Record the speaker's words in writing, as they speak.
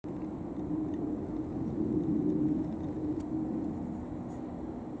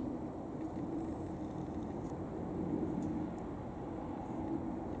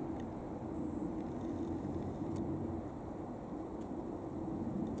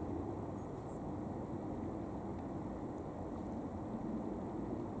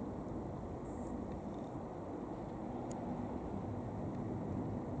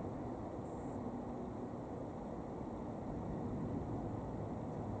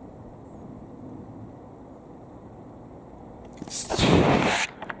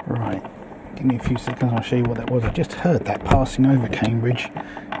Right, give me a few seconds, I'll show you what that was. I just heard that passing over Cambridge,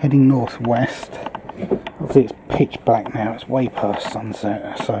 heading northwest. Obviously it's pitch black now, it's way past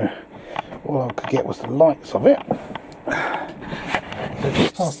sunset, so all I could get was the lights of it. So it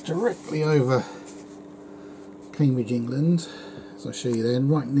just passed directly over Cambridge, England, as I'll show you then,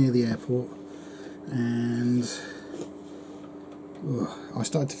 right near the airport. And I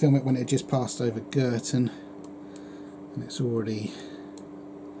started to film it when it just passed over Girton, and it's already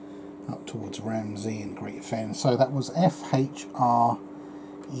up towards Ramsey and Great Fen. So that was HREV,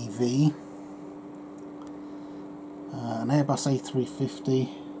 an Airbus A350,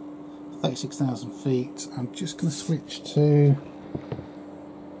 36,000 feet. I'm just going to switch to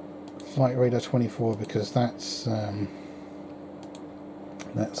Flight Radar 24 because that's able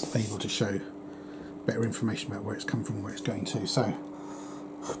to show better information about where it's come from, where it's going to. So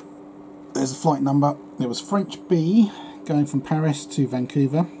there's a flight number. It was French B going from Paris to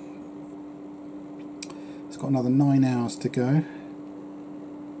Vancouver. It's got another 9 hours to go.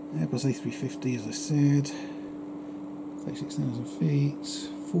 Airbus A350, as I said, 36,000 feet,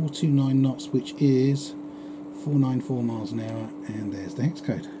 429 knots, which is 494 miles an hour, and there's the hex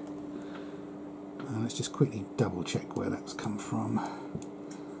code. Let's just quickly double check where that's come from.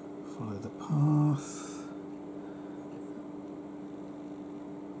 Follow the path.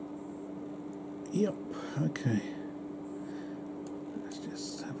 Yep, okay. Let's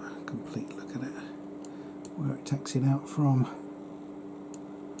just have a complete look at it. Where it taxied out from.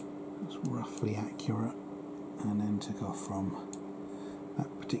 It's roughly accurate. And then took off from that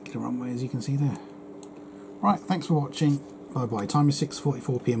particular runway, as you can see there. Right, thanks for watching. Bye bye. Time is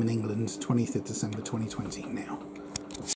 6:44 PM in England, 20th of December 2020 now.